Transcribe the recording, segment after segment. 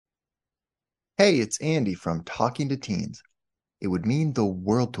Hey, it's Andy from Talking to Teens. It would mean the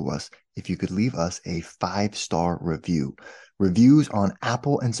world to us if you could leave us a five-star review. Reviews on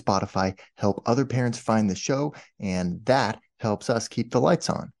Apple and Spotify help other parents find the show, and that helps us keep the lights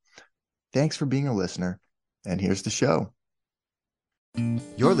on. Thanks for being a listener, and here's the show.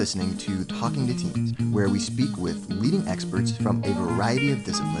 You're listening to Talking to Teens, where we speak with leading experts from a variety of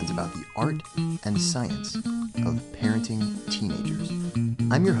disciplines about the art and science of parenting teenagers.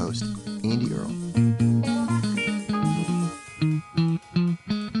 I'm your host, Andy Earle.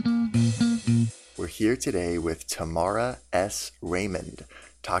 We're here today with Tamara S. Raymond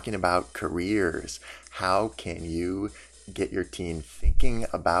talking about careers. How can you get your teen thinking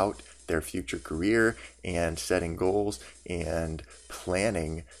about their future career and setting goals and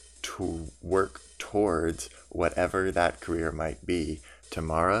planning to work towards whatever that career might be?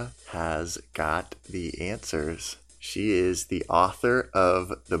 Tamara has got the answers. She is the author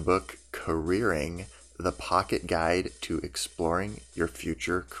of the book Careering, the Pocket Guide to Exploring Your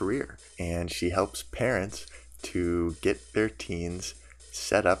Future Career. And she helps parents to get their teens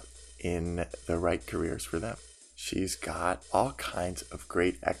set up in the right careers for them. She's got all kinds of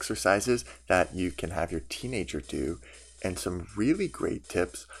great exercises that you can have your teenager do and some really great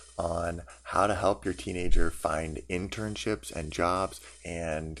tips on how to help your teenager find internships and jobs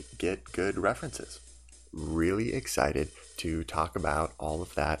and get good references. Really excited to talk about all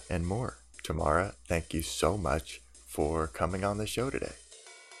of that and more. Tamara, thank you so much for coming on the show today.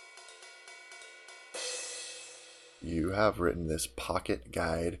 You have written this pocket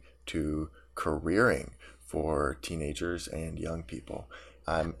guide to careering for teenagers and young people.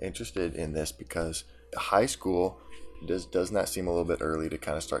 I'm interested in this because high school doesn't that seem a little bit early to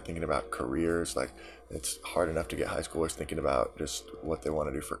kind of start thinking about careers? Like, it's hard enough to get high schoolers thinking about just what they want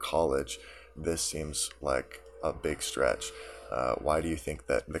to do for college. This seems like a big stretch. Why do you think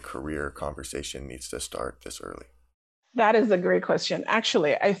that the career conversation needs to start this early? That is a great question.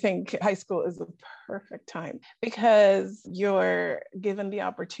 Actually, I think high school is a perfect time because you're given the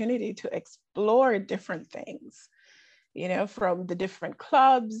opportunity to explore different things, from the different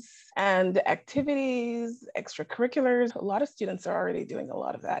clubs and activities, extracurriculars. A lot of students are already doing a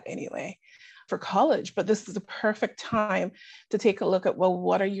lot of that anyway for college, but this is a perfect time to take a look at, well,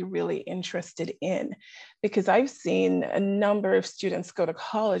 what are you really interested in? Because I've seen a number of students go to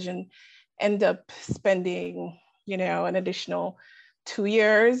college and end up spending an additional 2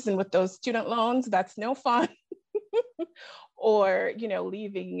 years. And with those student loans, that's no fun. Or,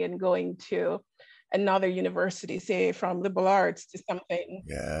 leaving and going to another university, say from liberal arts to something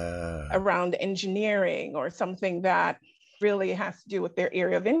Yeah. around engineering or something that really has to do with their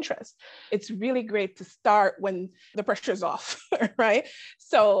area of interest. It's really great to start when the pressure's off, right?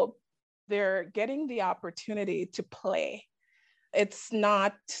 So they're getting the opportunity to play. It's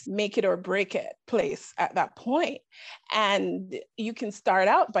not make it or break it place at that point. And you can start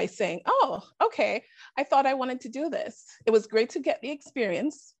out by saying, oh, okay, I thought I wanted to do this. It was great to get the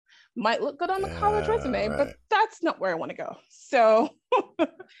experience. Might look good on the college Yeah, resume, but right. that's not where I want to go. So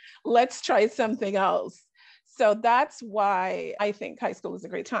let's try something else. So that's why I think high school is a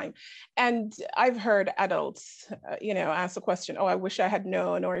great time. And I've heard adults, ask the question, oh, I wish I had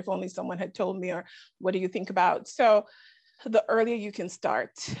known, or if only someone had told me, or what do you think about? So the earlier you can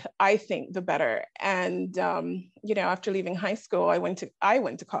start, I think the better. And after leaving high school, I went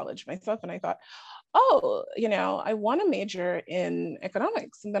to college myself, and I thought, oh, I want to major in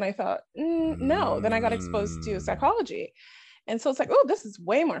economics. And then I thought, no. Then I got exposed to Mm, psychology. And so it's like, oh, this is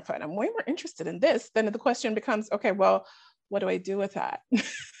way more fun. I'm way more interested in this. Then the question becomes, okay, well, what do I do with that?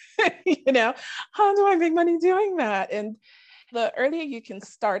 How do I make money doing that? And the earlier you can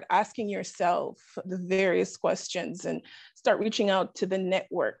start asking yourself the various questions and start reaching out to the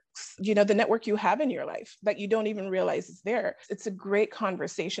networks, the network you have in your life that you don't even realize is there. It's a great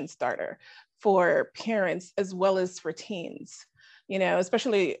conversation starter for parents as well as for teens,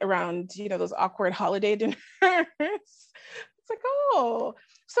 especially around, those awkward holiday dinners. It's like, oh,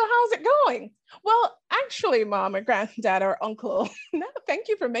 so how's it going? Well, actually, mom or granddad or uncle, no, thank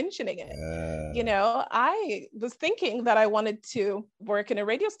you for mentioning it. yeah. I was thinking that I wanted to work in a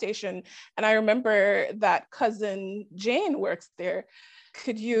radio station. And I remember that cousin Jane works there.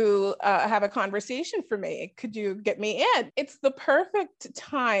 Could you have a conversation for me? Could you get me in? It's the perfect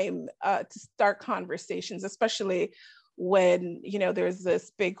time to start conversations, especially when there's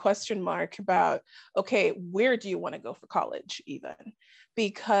this big question mark about, okay, where do you want to go for college even?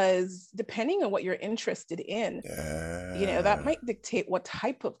 Because depending on what you're interested in, that Yeah. might dictate what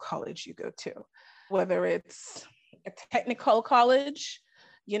type of college you go to, whether it's a technical college,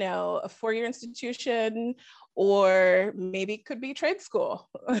 a four-year institution, or maybe it could be trade school.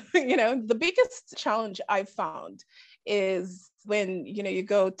 The biggest challenge I've found is when, you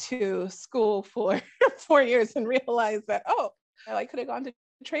go to school for 4 years and realize that, oh, I could have gone to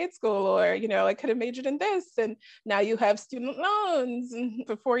trade school, or I could have majored in this, and now you have student loans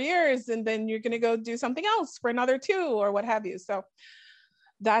for 4 years, and then you're going to go do something else for another two, or what have you. So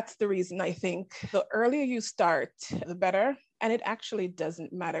that's the reason I think the earlier you start, the better. And it actually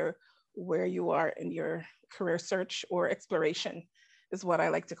doesn't matter where you are in your career search or exploration, is what I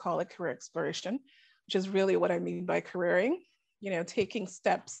like to call it, career exploration, which is really what I mean by careering, taking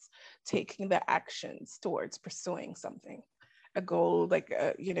steps, taking the actions towards pursuing something, a goal, like,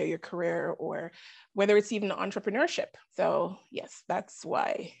 your career, or whether it's even entrepreneurship. So yes, that's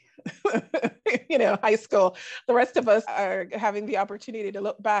why, high school, the rest of us are having the opportunity to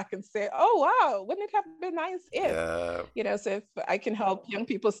look back and say, oh, wow, wouldn't it have been nice if, so if I can help young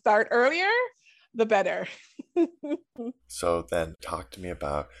people start earlier, the better. So then talk to me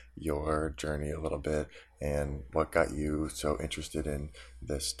about your journey a little bit and what got you so interested in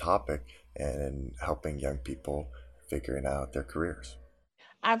this topic and in helping young people figuring out their careers.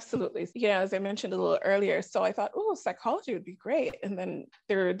 Absolutely. As I mentioned a little earlier, so I thought, oh, psychology would be great. And then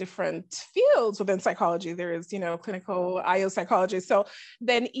there are different fields within psychology. There is, clinical IO psychology. So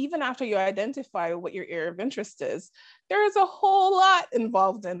then even after you identify what your area of interest is, there is a whole lot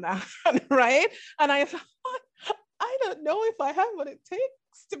involved in that, right? And I thought, I don't know if I have what it takes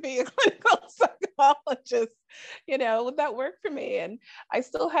to be a clinical psychologist. Would that work for me? And I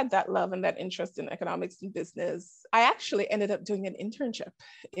still had that love and that interest in economics and business. I actually ended up doing an internship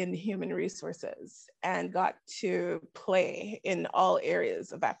in human resources and got to play in all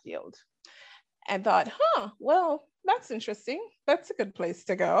areas of that field, and thought, well, that's interesting. That's a good place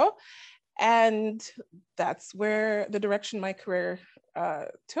to go. And that's where the direction my career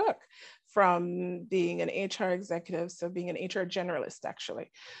took, from being an HR executive, so being an HR generalist,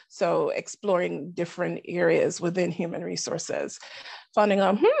 actually. So exploring different areas within human resources, finding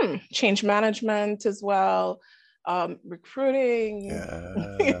out, change management as well, recruiting,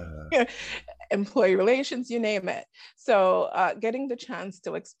 employee relations, you name it. So getting the chance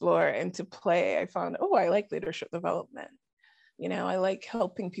to explore and to play, I found, I like leadership development. I like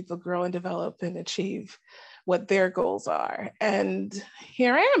helping people grow and develop and achieve what their goals are. And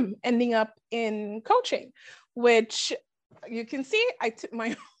here I am ending up in coaching, which you can see I took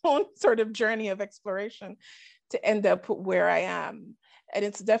my own sort of journey of exploration to end up where I am. And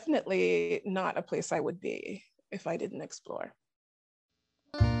it's definitely not a place I would be if I didn't explore.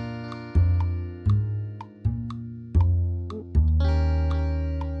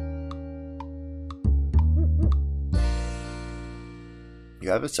 You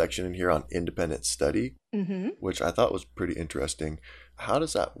have a section in here on independent study, which I thought was pretty interesting. How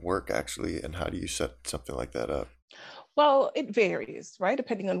does that work actually, and how do you set something like that up? Well, it varies, right?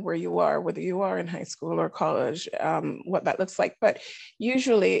 Depending on where you are, whether you are in high school or college, what that looks like. But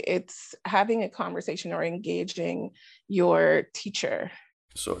usually it's having a conversation or engaging your teacher.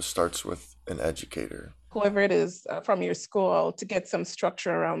 So it starts with an educator, whoever it is from your school, to get some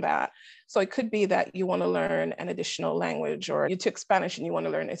structure around that. So it could be that you want to learn an additional language, or you took Spanish and you want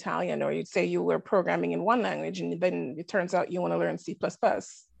to learn Italian, or you'd say you were programming in one language and then it turns out you want to learn C++.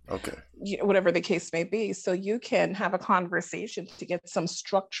 Okay. Whatever the case may be. So you can have a conversation to get some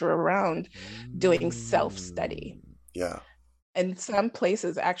structure around doing self-study. Yeah. And some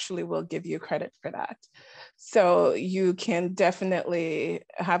places actually will give you credit for that. So you can definitely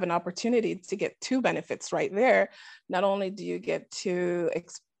have an opportunity to get two benefits right there. Not only do you get to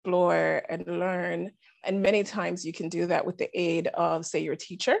explore and learn, and many times you can do that with the aid of, say, your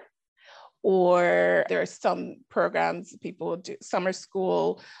teacher, or there are some programs people do. Summer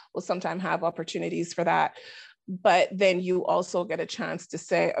school will sometimes have opportunities for that. But then you also get a chance to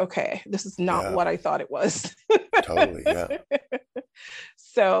say, okay, this is not what I thought it was. Totally, yeah.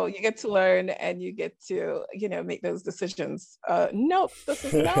 So you get to learn and you get to, make those decisions. Nope, this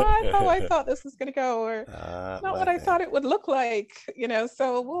is not how I thought this was going to go, or not what I thought it would look like,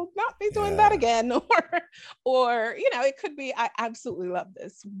 so we'll not be doing that again. Or, it could be, I absolutely love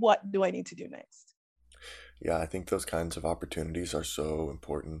this. What do I need to do next? Yeah, I think those kinds of opportunities are so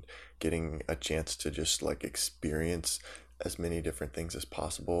important. Getting a chance to just like experience as many different things as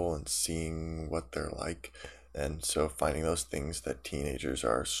possible and seeing what they're like. And so finding those things that teenagers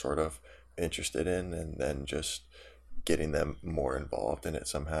are sort of interested in and then just getting them more involved in it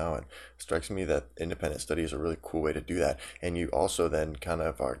somehow. And it strikes me that independent study is a really cool way to do that. And you also then kind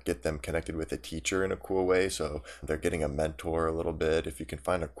of get them connected with a teacher in a cool way. So they're getting a mentor a little bit. If you can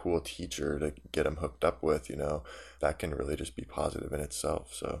find a cool teacher to get them hooked up with, that can really just be positive in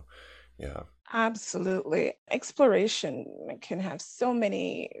itself. So, yeah. Absolutely. Exploration can have so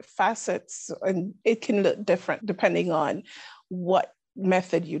many facets and it can look different depending on what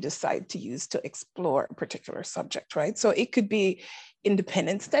method you decide to use to explore a particular subject, right? So it could be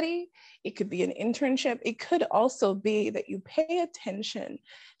independent study, it could be an internship, it could also be that you pay attention,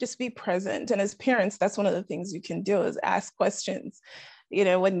 just be present. And as parents, that's one of the things you can do is ask questions.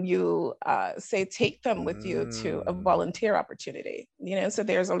 When you say take them with you to a Mm, volunteer opportunity, so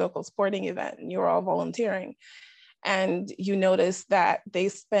there's a local sporting event and you're all volunteering and you notice that they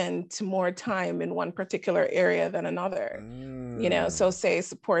spend more time in one particular area than another, so mm, say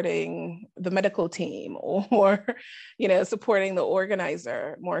supporting the medical team or supporting the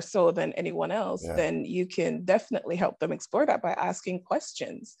organizer more so than anyone else, yeah. then you can definitely help them explore that by asking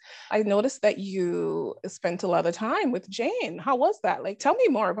questions. I noticed that you spent a lot of time with Jane. How was that? Like, tell me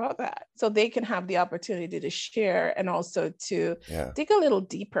more about that, so they can have the opportunity to share and also to Yeah. dig a little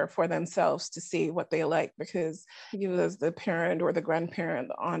deeper for themselves to see what they like, because you as the parent or the grandparent,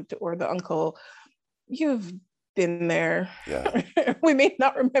 the aunt or the uncle, you've been there. Yeah. We may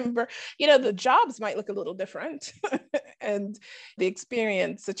not remember, the jobs might look a little different. And the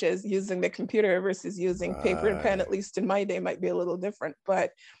experience, such as using the computer versus using paper and pen, Right. at least in my day, might be a little different.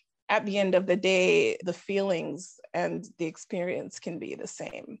 But at the end of the day, the feelings and the experience can be the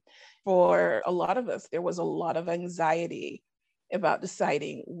same. For a lot of us, there was a lot of anxiety about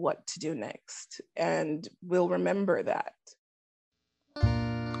deciding what to do next. And we'll remember that.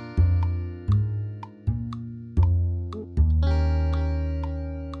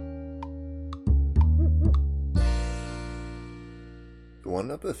 One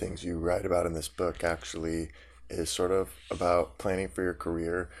of the things you write about in this book actually is sort of about planning for your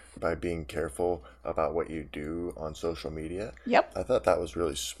career by being careful about what you do on social media. Yep. I thought that was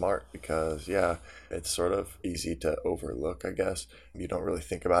really smart because, yeah, it's sort of easy to overlook, I guess. You don't really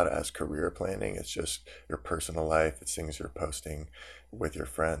think about it as career planning. It's just your personal life, it's things you're posting with your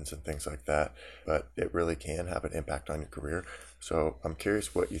friends and things like that. But it really can have an impact on your career. So I'm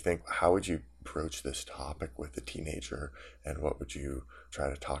curious what you think. How would you broach this topic with a teenager, and what would you try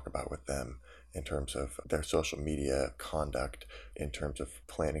to talk about with them in terms of their social media conduct, in terms of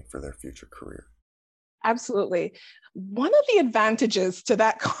planning for their future career? Absolutely. One of the advantages to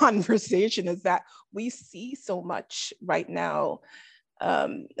that conversation is that we see so much right now,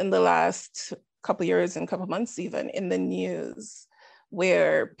 in the last couple of years and couple of months, even in the news,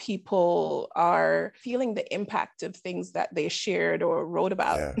 where people are feeling the impact of things that they shared or wrote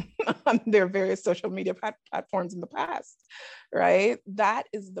about Yeah. on their various social media platforms in the past, right? That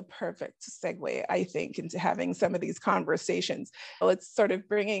is the perfect segue, I think, into having some of these conversations. So it's sort of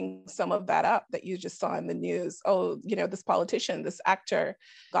bringing some of that up that you just saw in the news. Oh, this politician, this actor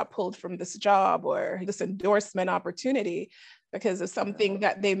got pulled from this job or this endorsement opportunity because of something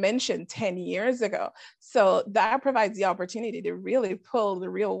that they mentioned 10 years ago. So that provides the opportunity to really pull the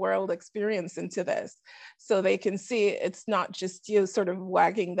real world experience into this, so they can see it's not just you sort of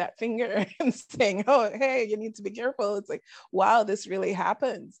wagging that finger and saying, oh, hey, you need to be careful. It's like, wow, this really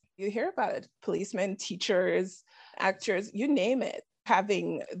happens. You hear about it. Policemen, teachers, actors, you name it,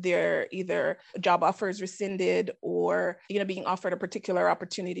 having their either job offers rescinded or being offered a particular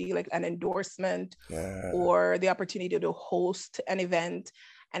opportunity like an endorsement Yeah. or the opportunity to host an event,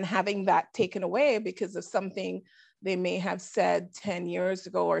 and having that taken away because of something they may have said 10 years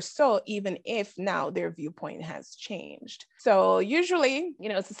ago or so, even if now their viewpoint has changed. So usually,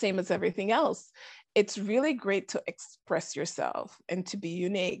 it's the same as everything else. It's really great to express yourself and to be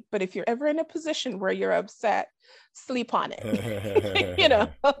unique. But if you're ever in a position where you're upset, sleep on it.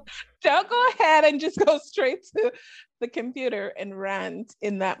 Don't go ahead and just go straight to the computer and rant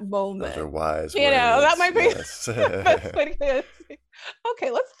in that Those are moment. wise That words. might be Yes. the best way to say, okay,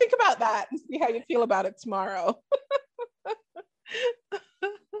 let's think about that and see how you feel about it tomorrow.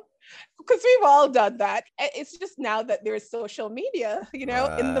 Because we've all done that. It's just now that there's social media, in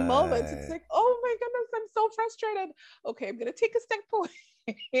the moment, it's Right. like, oh my goodness, I'm so frustrated. Okay, I'm going to take a step away.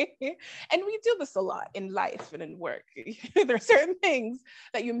 And we do this a lot in life and in work. There are certain things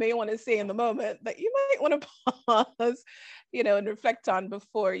that you may want to say in the moment that you might want to pause, and reflect on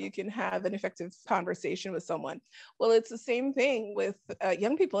before you can have an effective conversation with someone. Well, it's the same thing with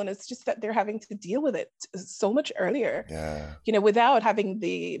young people, and it's just that they're having to deal with it so much earlier, Yeah. without having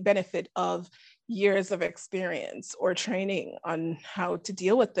the benefit of years of experience or training on how to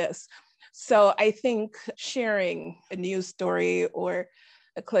deal with this. So I think sharing a news story or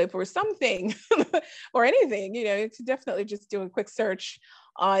a clip or something or anything, you could definitely just do a quick search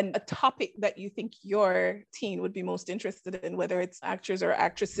on a topic that you think your teen would be most interested in, whether it's actors or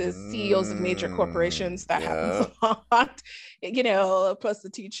actresses, CEOs of major corporations. That happens a lot, plus the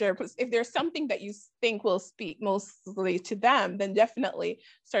teacher. Plus, if there's something that you think will speak mostly to them, then definitely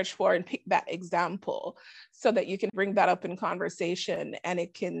search for and pick that example so that you can bring that up in conversation, and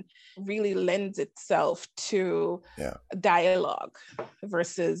it can really lend itself to dialogue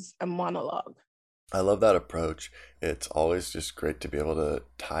versus a monologue. I love that approach. It's always just great to be able to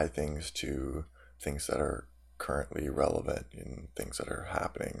tie things to things that are currently relevant and things that are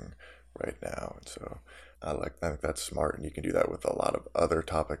happening right now. And so I think that's smart, and you can do that with a lot of other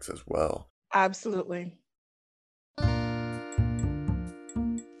topics as well. Absolutely.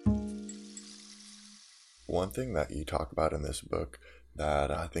 One thing that you talk about in this book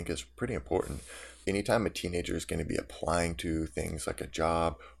that I think is pretty important, anytime a teenager is going to be applying to things like a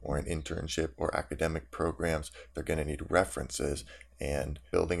job or an internship or academic programs, they're going to need references, and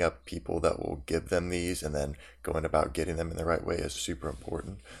building up people that will give them these and then going about getting them in the right way is super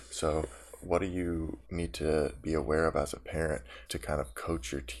important. So what do you need to be aware of as a parent to kind of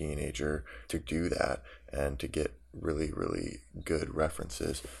coach your teenager to do that and to get really, really good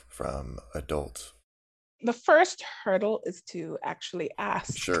references from adults? The first hurdle is to actually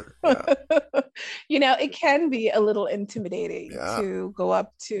ask. Sure. Yeah. It can be a little intimidating to go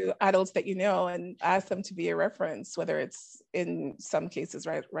up to adults that and ask them to be a reference, whether it's in some cases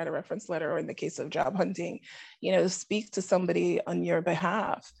write a reference letter, or in the case of job hunting, speak to somebody on your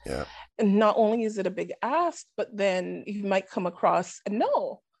behalf. Yeah. And not only is it a big ask, but then you might come across a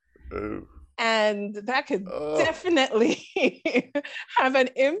no. Ooh. And that could definitely have an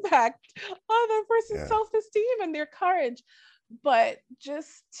impact on that person's self-esteem and their courage. But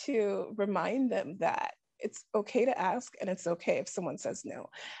just to remind them that it's okay to ask, and it's okay if someone says no.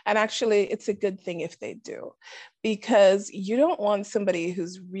 And actually, it's a good thing if they do, because you don't want somebody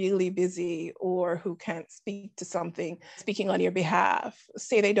who's really busy or who can't speak to something speaking on your behalf.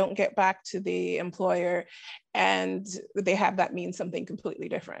 Say they don't get back to the employer and they have that mean something completely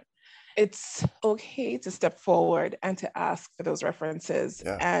different. It's okay to step forward and to ask for those references.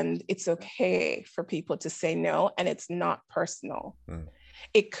 Yeah. And it's okay for people to say no, and it's not personal.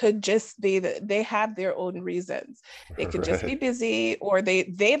 It could just be that they have their own reasons. They could just be busy, or they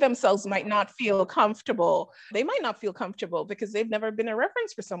themselves might not feel comfortable. They might not feel comfortable because they've never been a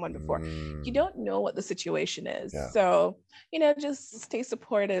reference for someone before. You don't know what the situation is. Yeah. So, just stay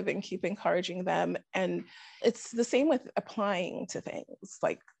supportive and keep encouraging them. And it's the same with applying to things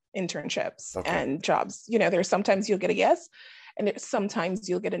like internships and jobs. There's sometimes you'll get a yes, and there's sometimes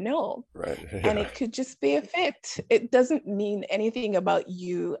you'll get a no. Right. Yeah. And it could just be a fit. It doesn't mean anything about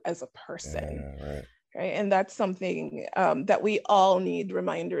you as a person. Yeah, right. And that's something that we all need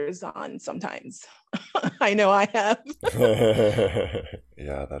reminders on sometimes. I know I have.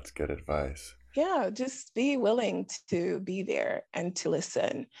 Yeah, that's good advice. Yeah, just be willing to be there and to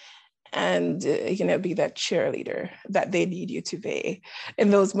listen, and be that cheerleader that they need you to be in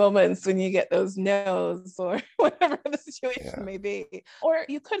those moments when you get those no's, or whatever the situation may be. Or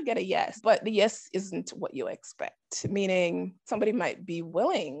you could get a yes, but the yes isn't what you expect, meaning somebody might be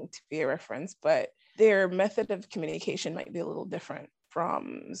willing to be a reference, but their method of communication might be a little different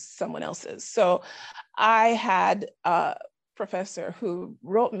from someone else's. So I had a professor who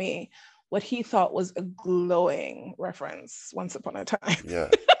wrote me what he thought was a glowing reference once upon a time. Yeah.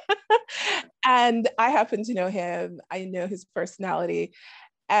 And I happen to know him. I know his personality.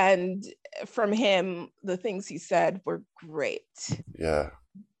 And from him, the things he said were great. Yeah.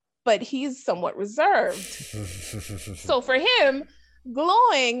 But he's somewhat reserved. So for him,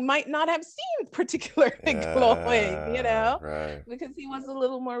 glowing might not have seemed particularly glowing, right. because he was a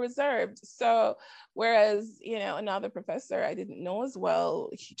little more reserved. So whereas, another professor I didn't know as well,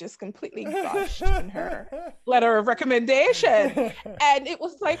 he just completely gushed in her letter of recommendation. And it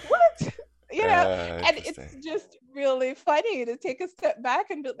was like, what? And it's just really funny to take a step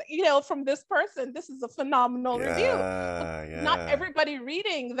back and be like, from this person, this is a phenomenal review. Not everybody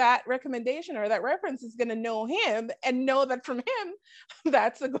reading that recommendation or that reference is going to know him and know that from him,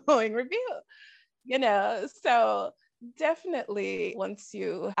 that's a glowing review, so definitely once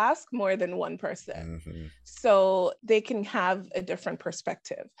you ask more than one person, so they can have a different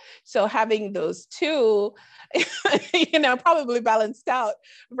perspective. So having those two, probably balanced out,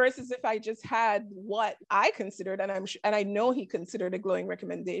 versus if I just had what I considered, and I know he considered a glowing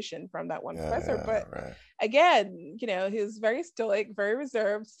recommendation from that one professor, but again, he was very stoic, very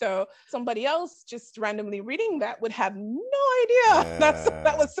reserved. So somebody else just randomly reading that would have no idea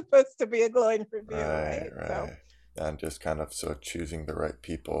that was supposed to be a glowing review, right? So And just kind of so choosing the right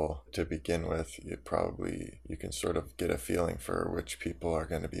people to begin with, you can sort of get a feeling for which people are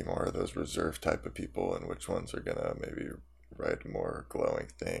going to be more of those reserved type of people and which ones are going to maybe write more glowing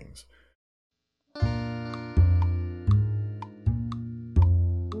things.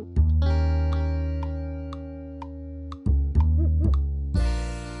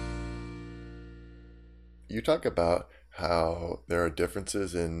 You talk about how there are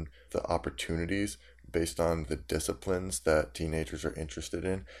differences in the opportunities based on the disciplines that teenagers are interested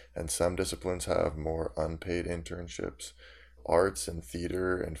in, and some disciplines have more unpaid internships, arts and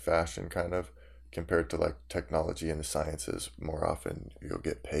theater and fashion kind of, compared to like technology and the sciences. More often you'll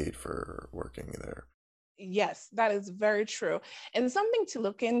get paid for working there. Yes, that is very true. And something to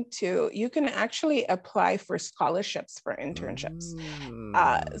look into, you can actually apply for scholarships for internships.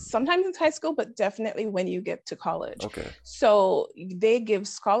 Mm, Sometimes it's high school, but definitely when you get to college. okay. So they give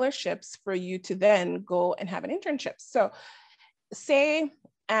scholarships for you to then go and have an internship. So say,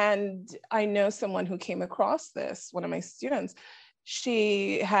 and I know someone who came across this, one of my students,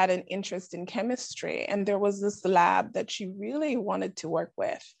 she had an interest in chemistry, and there was this lab that she really wanted to work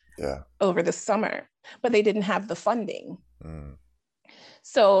with Yeah. over the summer, but they didn't have the funding. Mm,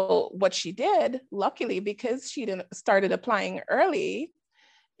 So what she did, luckily, because she didn't started applying early,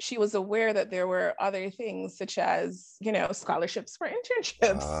 she was aware that there were other things such as, scholarships for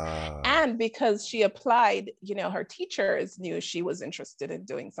internships. ah, And because she applied, her teachers knew she was interested in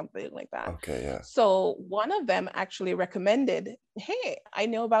doing something like that. okay, yeah. So one of them actually recommended, hey, I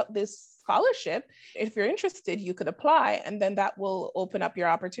know about this scholarship. If you're interested, you could apply, and then that will open up your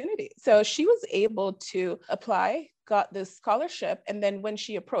opportunity. So she was able to apply, got this scholarship. And then when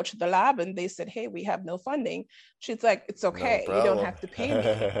she approached the lab and they said, hey, we have no funding, she's like, it's No okay. You don't problem. have to pay me.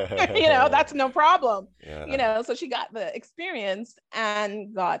 That's no problem. Yeah. So she got the experience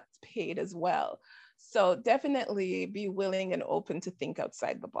and got paid as well. So definitely be willing and open to think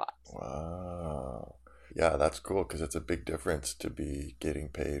outside the box. Wow. Yeah, that's cool because it's a big difference to be getting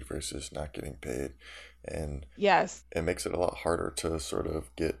paid versus not getting paid. And Yes. it makes it a lot harder to sort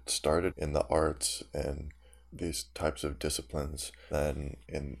of get started in the arts and these types of disciplines than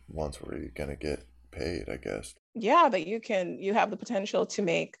in ones where you're going to get paid, I guess. Yeah, that you have the potential to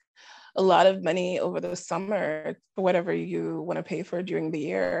make a lot of money over the summer for whatever you want to pay for during the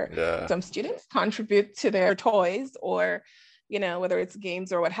year. Yeah. Some students contribute to their toys, or whether it's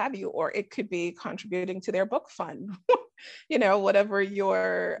games or what have you, or it could be contributing to their book fund, whatever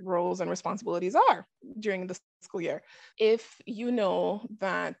your roles and responsibilities are during the school year. If you know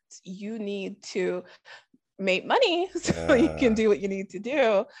that you need to make money so you can Yeah. do what you need to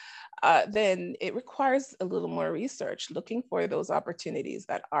do, then it requires a little more research, looking for those opportunities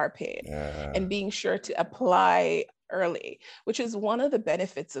that are paid Yeah. and being sure to apply early, which is one of the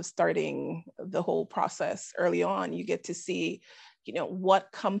benefits of starting the whole process early on. You get to see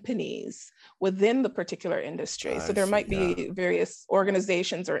what companies within the particular industry. So I there see. might Yeah. be various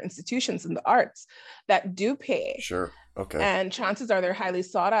organizations or institutions in the arts that do pay, Sure. Okay. and chances are they're highly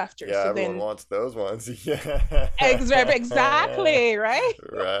sought after. Yeah, So everyone then wants those ones. Yeah. exactly, right.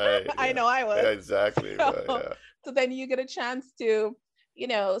 Right. I Yeah. know I Yeah, was. exactly. But So, yeah. so then you get a chance to,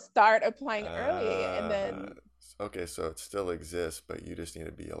 start applying early, and Uh, then okay, so it still exists, but you just need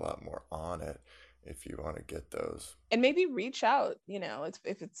to be a lot more on it if you want to get those. and maybe reach out.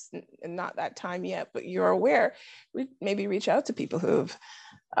 If it's not that time yet, but you're aware, maybe reach out to people who've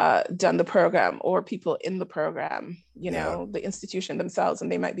done the program, or people in the program, Yeah. the institution themselves,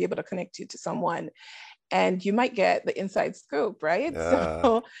 and they might be able to connect you to someone, and you might get the inside scoop, right? So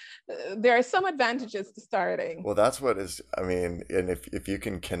Yeah. there are some advantages to starting. Well, that's what is, I mean, and if you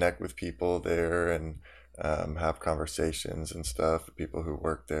can connect with people there and have conversations and stuff, people who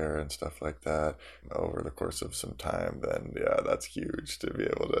work there and stuff like that over the course of some time, then yeah, that's huge to be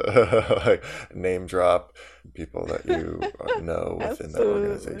able to like name drop people that you know within that Absolutely.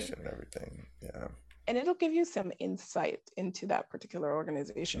 organization and everything. Yeah. And it'll give you some insight into that particular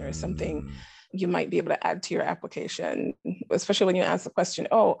organization, or something Mm, you might be able to add to your application, especially when you ask the question,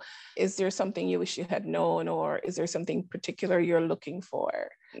 oh, is there something you wish you had known, or is there something particular you're looking for?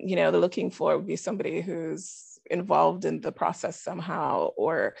 The looking for would be somebody who's involved in the process somehow,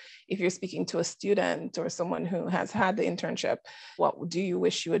 or if you're speaking to a student or someone who has had the internship, what do you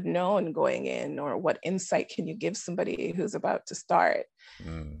wish you had known going in, or what insight can you give somebody who's about to start?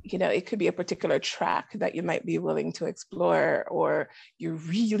 mm, It could be a particular track that you might be willing to explore, or you're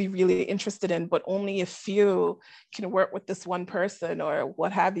really, really interested in, but only a few can work with this one person, or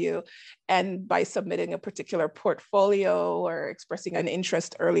what have you. And by submitting a particular portfolio or expressing an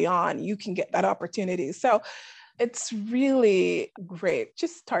interest early on, you can get that opportunity. So it's really great.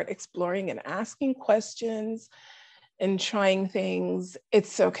 Just start exploring and asking questions, and trying things,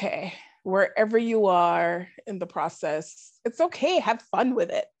 it's okay. Wherever you are in the process, it's okay. Have fun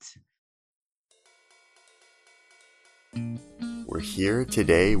with it. We're here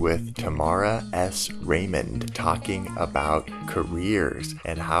today with Tamara S. Raymond talking about careers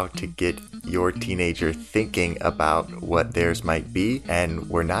and how to get your teenager thinking about what theirs might be. And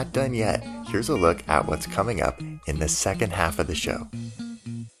we're not done yet. Here's a look at what's coming up in the second half of the show.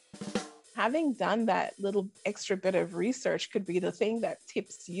 Having done that little extra bit of research could be the thing that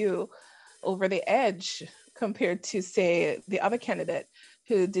tips you over the edge compared to, say, the other candidate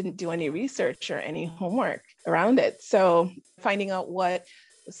who didn't do any research or any homework around it. So finding out what,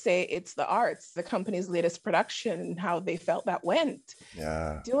 say it's the arts, the company's latest production, and how they felt that went.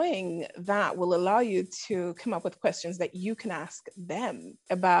 Yeah. Doing that will allow you to come up with questions that you can ask them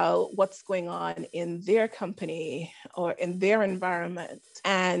about what's going on in their company or in their environment.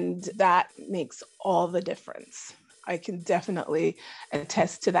 And that makes all the difference. I can definitely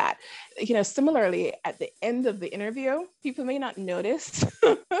attest to that. Similarly, at the end of the interview, people may not notice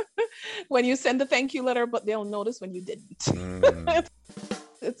when you send the thank you letter, but they'll notice when you didn't.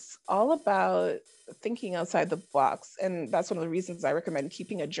 It's all about thinking outside the box. And that's one of the reasons I recommend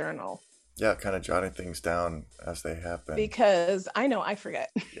keeping a journal. Yeah, kind of jotting things down as they happen. Because I know I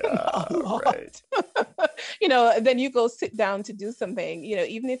forget. Yeah, right. Then you go sit down to do something,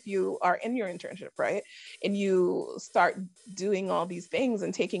 even if you are in your internship, right? And you start doing all these things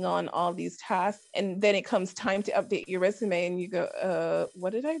and taking on all these tasks. And then it comes time to update your resume and you go,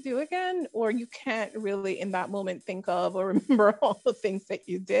 what did I do again? Or you can't really in that moment think of or remember all the things that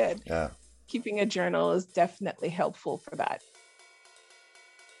you did. Yeah. Keeping a journal is definitely helpful for that.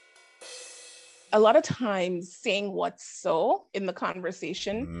 A lot of times saying what's so in the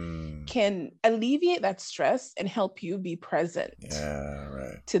conversation can alleviate that stress and help you be present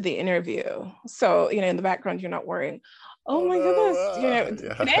to the interview. So, in the background, you're not worrying, oh my goodness, today,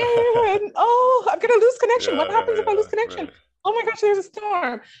 I'm going to lose connection. What happens if I lose connection? Right. Oh my gosh, there's a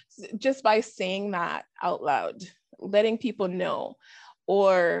storm. Just by saying that out loud, letting people know.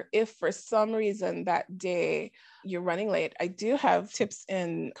 Or if for some reason that day you're running late, I do have tips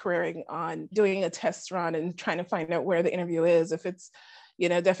in careering on doing a test run and trying to find out where the interview is. If it's,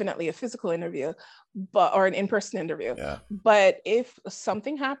 definitely a physical interview, or an in-person interview. Yeah. But if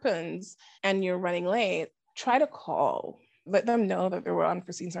something happens and you're running late, try to call. Let them know that there were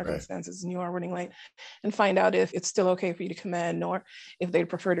unforeseen circumstances and you are running late, and find out if it's still okay for you to come in or if they'd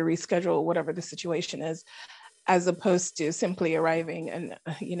prefer to reschedule, whatever the situation is, as opposed to simply arriving and,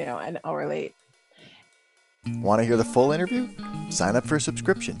 an hour late. Want to hear the full interview? Sign up for a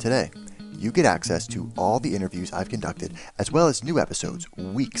subscription today. You get access to all the interviews I've conducted, as well as new episodes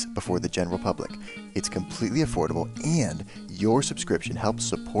weeks before the general public. It's completely affordable, and your subscription helps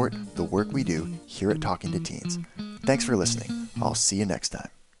support the work we do here at Talking to Teens. Thanks for listening. I'll see you next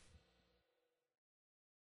time.